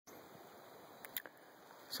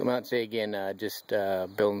So I'm out today again, just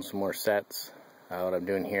building some more sets. What I'm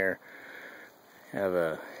doing here, I have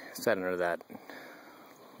a set under that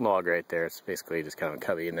log right there. It's basically just kind of a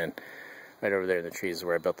cubby, and then right over there in the trees is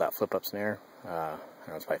where I built that flip-up snare. I don't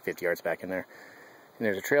know, it's probably 50 yards back in there. And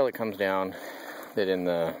there's a trail that comes down that in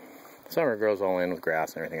the summer grows all in with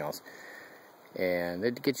grass and everything else. And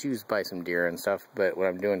it gets used by some deer and stuff, but what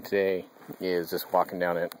I'm doing today is just walking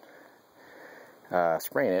down it,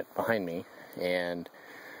 spraying it behind me, and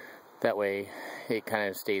that way it kind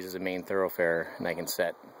of stays as a main thoroughfare, and I can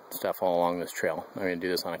set stuff all along this trail. I'm going to do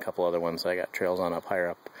this on a couple other ones. I got trails on up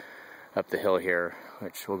higher up the hill here,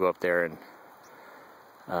 which we'll go up there and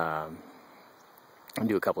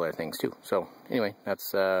do a couple other things too. So anyway,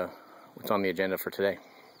 that's what's on the agenda for today.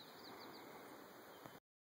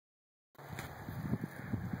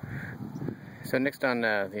 So next on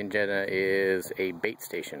the agenda is a bait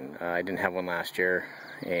station. I didn't have one last year,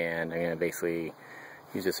 and I'm going to basically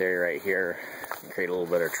use this area right here and create a little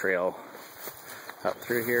better trail up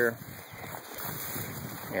through here.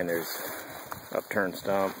 And there's upturned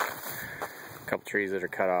stump, a couple trees that are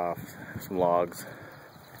cut off, some logs.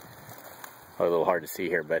 A little hard to see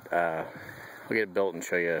here, but I'll get it built and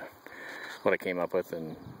show you what I came up with,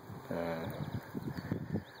 and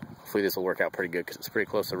hopefully this will work out pretty good because it's pretty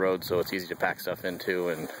close to the road, so it's easy to pack stuff into,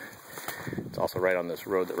 and it's also right on this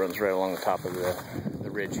road that runs right along the top of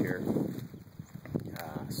the ridge here.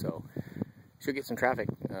 So she'll get some traffic.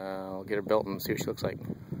 I'll get her built and see what she looks like.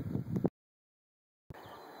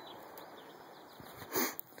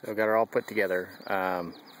 So I've got her all put together.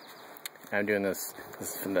 I'm doing this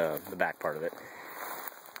is from the back part of it.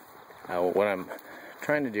 What I'm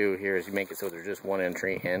trying to do here is make it so there's just one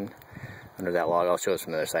entry in under that log. I'll show this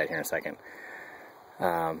from the other side here in a second.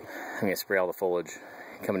 I'm going to spray all the foliage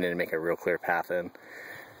coming in and make a real clear path in.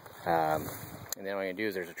 And then what I'm going to do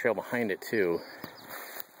is there's a trail behind it too.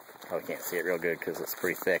 Probably can't see it real good because it's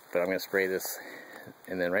pretty thick, but I'm going to spray this,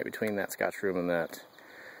 and then right between that scotch broom and that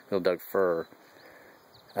little Doug fir,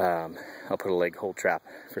 I'll put a leg hold trap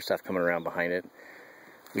for stuff coming around behind it.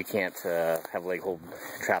 We can't have leg hold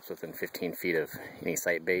traps within 15 feet of any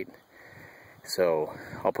sight bait, so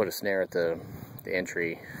I'll put a snare at the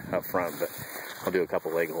entry up front, but I'll do a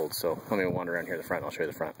couple leg holds. So let me wander around here to the front and I'll show you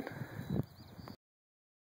the front.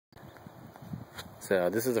 So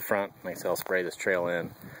this is the front. Like I said, I'll spray this trail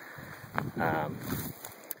in.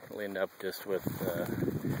 It'll end up just with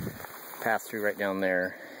pass through right down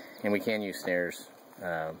there, and we can use snares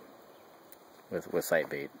with sight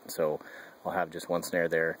bait. So I'll have just one snare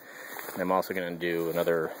there, and I'm also going to do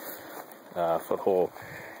another foothole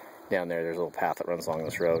down there. There's a little path that runs along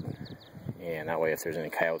this road, and that way if there's any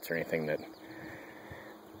coyotes or anything that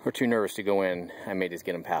are too nervous to go in, I may just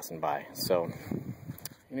get them passing by. So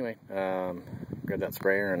anyway, grab that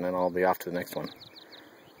sprayer and then I'll be off to the next one.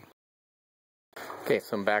 Okay,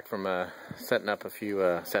 so I'm back from setting up a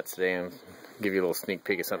few sets today, and give you a little sneak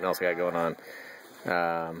peek of something else I got going on.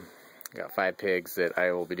 Got 5 pigs that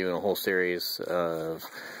I will be doing a whole series of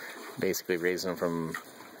basically raising them from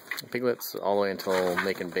piglets all the way until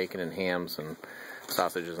making bacon and hams and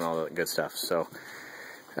sausages and all that good stuff. So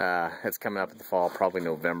it's coming up in the fall, probably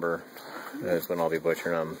November is when I'll be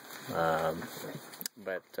butchering them.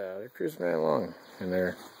 But they're cruising right along,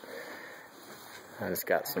 and I just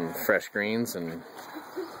got some fresh greens and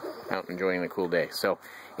out enjoying the cool day. So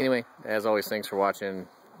anyway, as always, thanks for watching.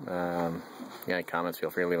 If you have any comments,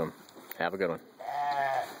 feel free to leave them. Have a good one.